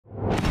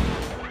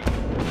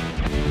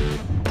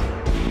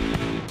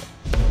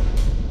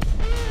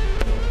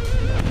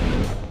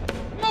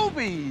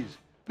movies.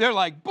 They're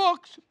like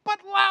books, but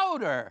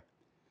louder.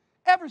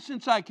 Ever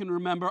since I can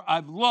remember,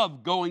 I've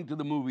loved going to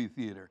the movie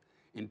theater,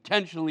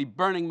 intentionally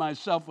burning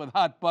myself with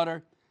hot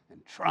butter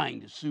and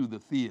trying to soothe the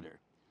theater.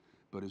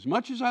 But as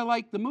much as I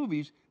like the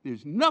movies,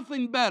 there's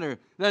nothing better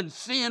than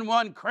seeing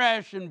one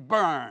crash and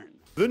burn.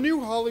 The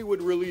new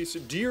Hollywood release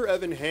Dear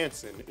Evan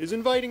Hansen is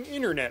inviting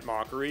internet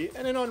mockery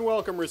and an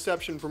unwelcome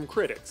reception from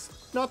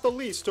critics, not the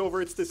least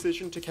over its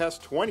decision to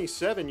cast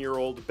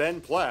 27-year-old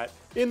Ben Platt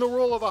in the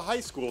role of a high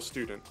school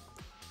student.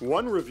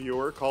 One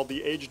reviewer called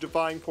the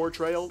age-defying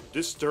portrayal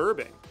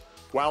disturbing,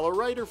 while a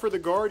writer for The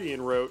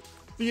Guardian wrote,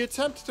 "The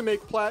attempt to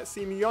make Platt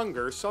seem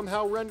younger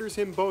somehow renders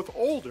him both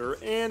older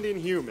and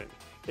inhuman.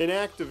 An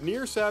act of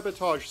near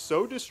sabotage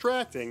so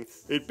distracting,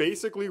 it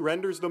basically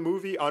renders the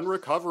movie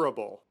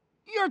unrecoverable."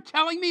 You're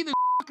telling me the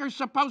fucker's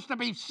supposed to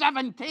be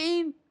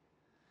 17?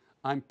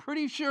 I'm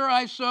pretty sure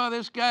I saw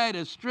this guy at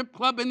a strip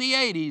club in the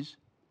 80s.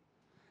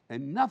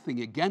 And nothing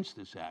against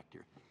this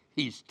actor.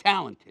 He's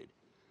talented.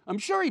 I'm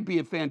sure he'd be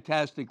a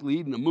fantastic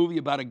lead in a movie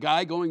about a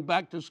guy going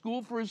back to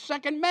school for his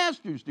second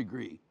master's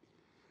degree.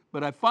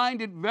 But I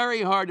find it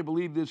very hard to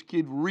believe this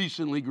kid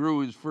recently grew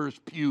his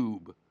first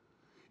pube.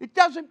 It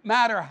doesn't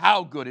matter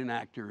how good an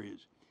actor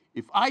is.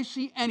 If I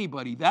see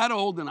anybody that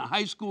old in a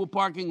high school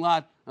parking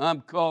lot,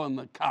 I'm calling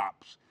the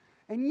cops.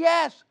 And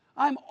yes,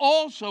 I'm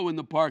also in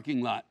the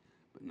parking lot,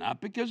 but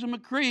not because I'm a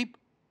creep.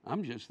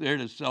 I'm just there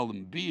to sell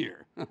them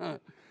beer.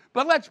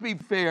 But let's be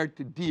fair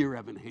to Dear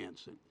Evan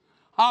Hansen.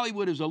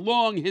 Hollywood has a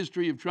long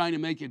history of trying to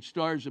make its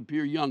stars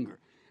appear younger,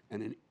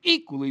 and an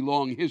equally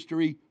long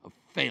history of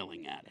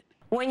failing at it.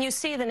 When you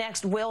see the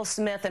next Will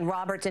Smith and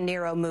Robert De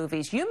Niro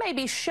movies, you may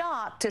be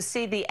shocked to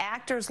see the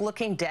actors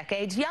looking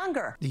decades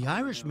younger. The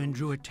Irishman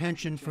drew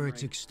attention for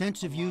its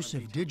extensive use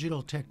of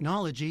digital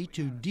technology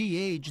to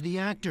de-age the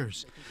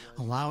actors,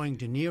 allowing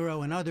De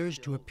Niro and others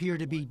to appear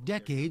to be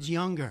decades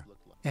younger.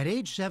 At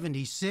age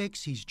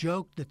 76, he's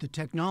joked that the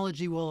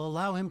technology will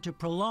allow him to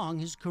prolong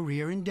his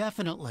career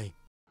indefinitely.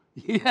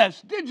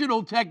 Yes,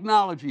 digital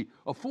technology,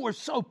 a force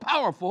so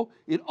powerful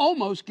it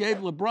almost gave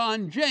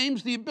LeBron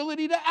James the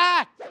ability to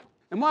act.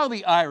 And while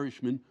The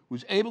Irishman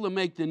was able to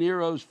make De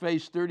Niro's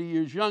face 30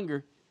 years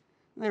younger,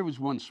 there was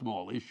one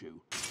small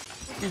issue.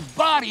 His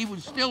body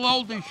was still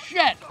old as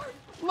shit.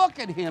 Look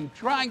at him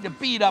trying to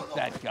beat up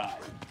that guy.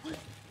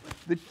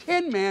 The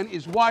Tin Man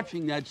is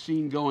watching that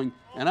scene going,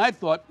 and I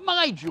thought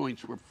my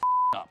joints were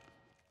f***ed up.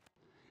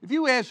 If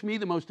you ask me,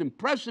 the most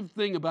impressive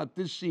thing about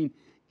this scene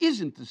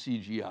isn't the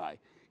CGI.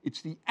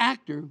 It's the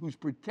actor who's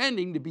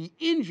pretending to be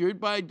injured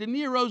by De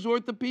Niro's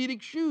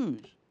orthopedic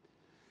shoes.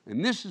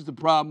 And this is the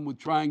problem with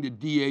trying to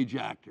de-age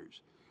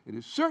actors. At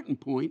a certain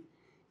point,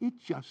 it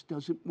just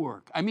doesn't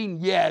work. I mean,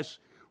 yes,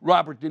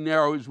 Robert De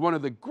Niro is one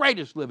of the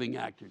greatest living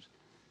actors,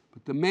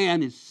 but the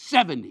man is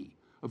 70.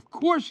 Of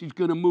course he's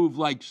going to move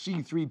like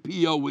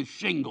C-3PO with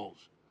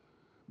shingles.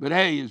 But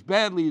hey, as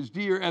badly as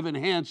Dear Evan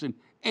Hansen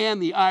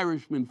and The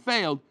Irishman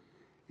failed,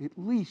 at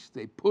least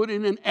they put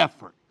in an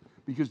effort.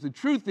 Because the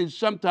truth is,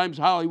 sometimes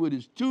Hollywood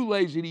is too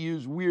lazy to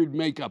use weird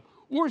makeup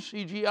or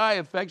CGI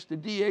effects to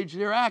de-age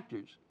their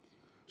actors.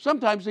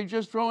 Sometimes they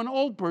just throw an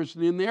old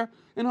person in there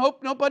and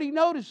hope nobody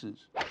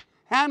notices.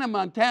 Hannah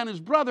Montana's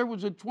brother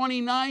was a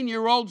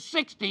 29-year-old,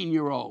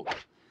 16-year-old.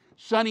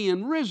 Sonny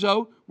and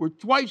Rizzo were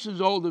twice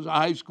as old as a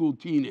high school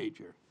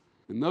teenager.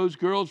 And those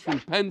girls from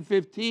Pen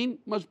 15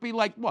 must be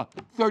like, what,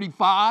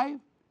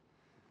 35?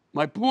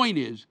 My point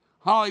is,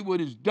 Hollywood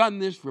has done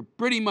this for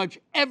pretty much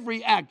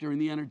every actor in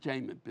the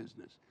entertainment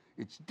business.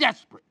 It's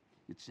desperate.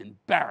 It's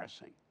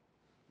embarrassing.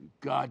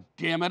 God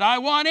damn it, I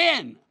want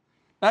in!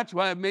 That's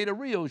why I've made a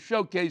reel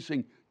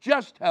showcasing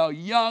just how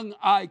young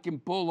I can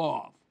pull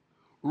off.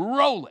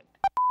 Roll it.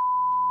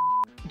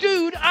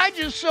 Dude, I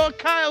just saw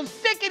Kyle's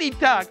Tickety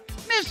Talk.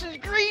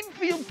 Mrs.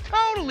 Greenfield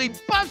totally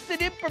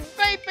busted him for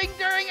vaping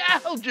during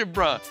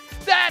algebra.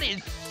 That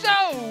is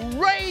so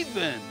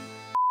Raven.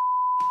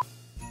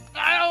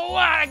 I don't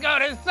want to go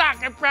to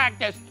soccer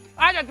practice.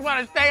 I just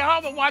want to stay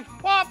home and watch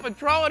Paw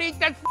Patrol and eat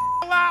that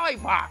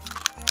lollipop.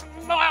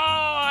 Oh,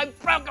 I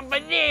broke a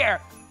veneer.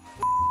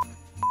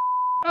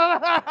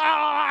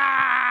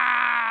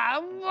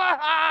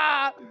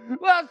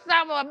 Will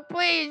someone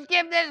please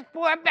give this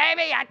poor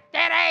baby a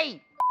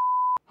titty?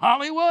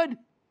 Hollywood,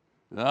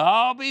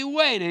 I'll be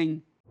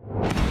waiting.